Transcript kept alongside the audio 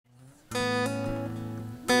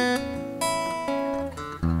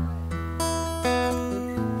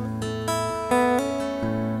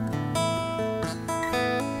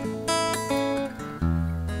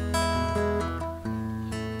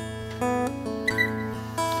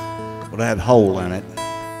Well, it had a hole in it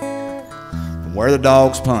from where the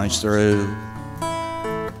dogs punched through.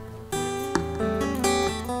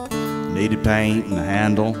 Needed paint and a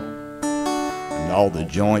handle, and all the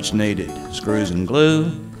joints needed screws and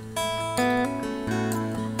glue.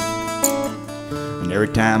 And every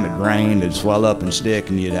time it rained, it'd swell up and stick,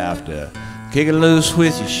 and you'd have to kick it loose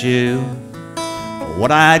with your shoe.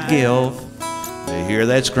 What I'd give to hear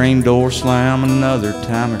that screen door slam another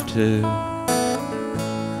time or two.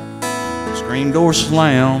 The screen door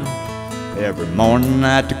slammed every morning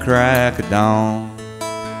at the crack of dawn.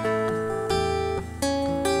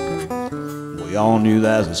 We all knew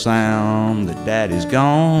that's a sound that Daddy's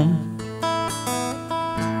gone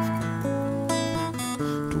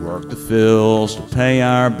to work the fields, to pay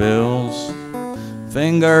our bills,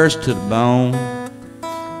 fingers to the bone.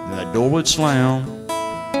 And that door would slam,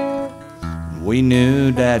 and we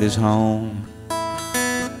knew Daddy's home.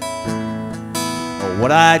 Oh,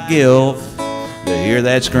 what I'd give to hear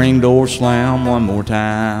that screen door slam one more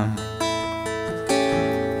time.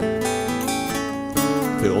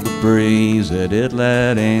 Feel the breeze that it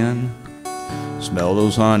let in, smell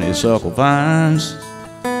those honeysuckle vines,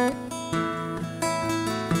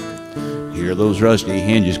 hear those rusty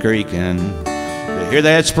hinges creaking, to hear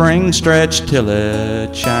that spring stretch till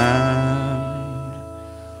it chimed.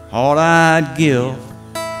 All I'd give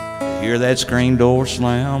to hear that screen door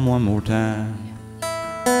slam one more time.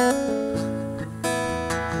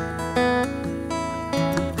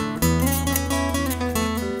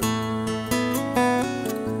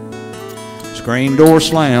 Screen door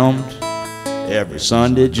slammed every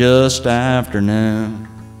Sunday just afternoon.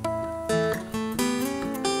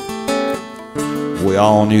 We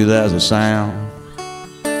all knew that was a sound,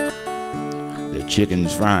 the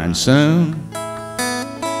chicken's frying soon.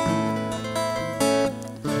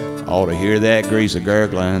 Ought to hear that grease a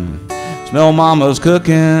gurgling, smell Mama's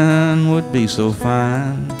cooking would be so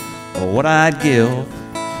fine. Oh, what I'd give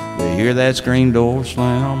to hear that screen door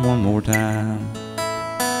slam one more time.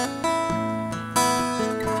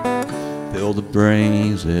 Feel the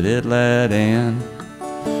breeze that it let in,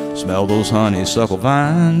 smell those honeysuckle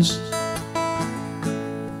vines,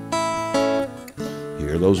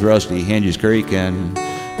 hear those rusty hinges creaking,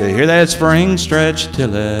 to hear that spring stretch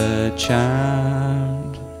till it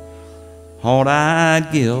chimed. All I'd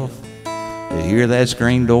give to hear that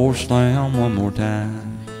screen door slam one more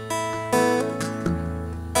time.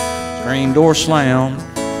 Screen door slammed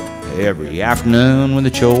every afternoon when the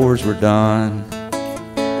chores were done.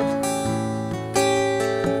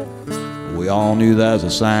 We all knew that was a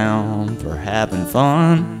sound for having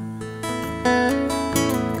fun.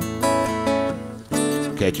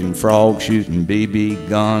 Catching frogs, shooting BB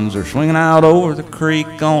guns, or swinging out over the creek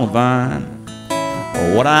on a vine.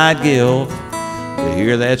 Or what I'd give to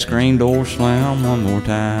hear that screen door slam one more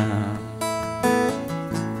time.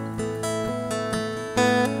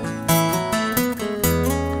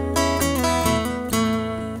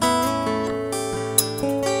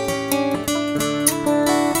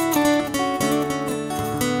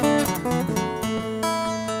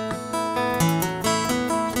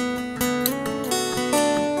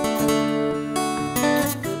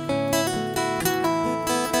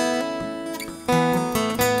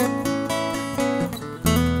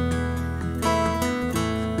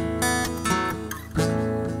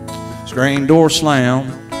 Screen door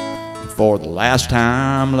slammed for the last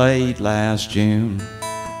time late last June.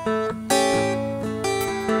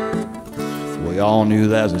 We all knew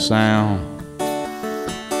that was a sound,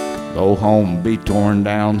 the old home would be torn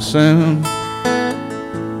down soon.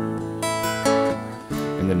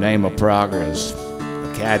 In the name of progress,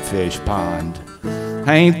 a catfish pond,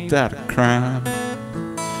 ain't that a crime?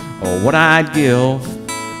 Oh, what I'd give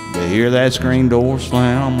to hear that screen door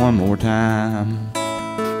slam one more time.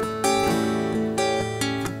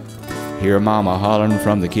 Hear Mama hollering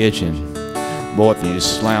from the kitchen, boy, if you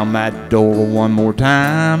slam that door one more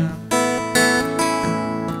time.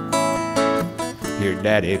 Hear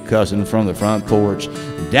Daddy cussing from the front porch,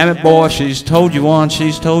 damn it boy, she's told you once,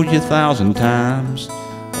 she's told you 1,000 times.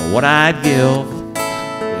 What I'd give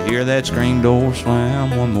to hear that screen door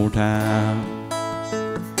slam one more time.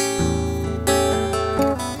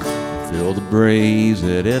 Feel the breeze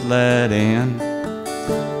that it let in,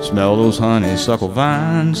 smell those honeysuckle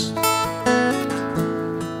vines,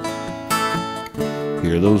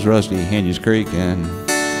 hear those rusty hinges creaking,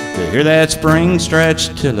 to hear that spring stretch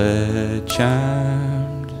till it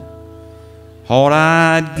chimed. All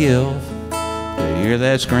I'd give to hear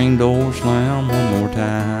that screen door slam one more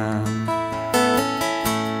time.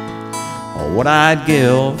 Oh, what I'd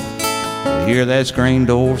give to hear that screen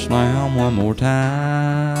door slam one more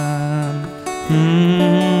time.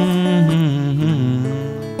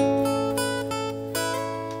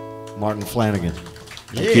 Martin Flanagan.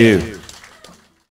 Thank you.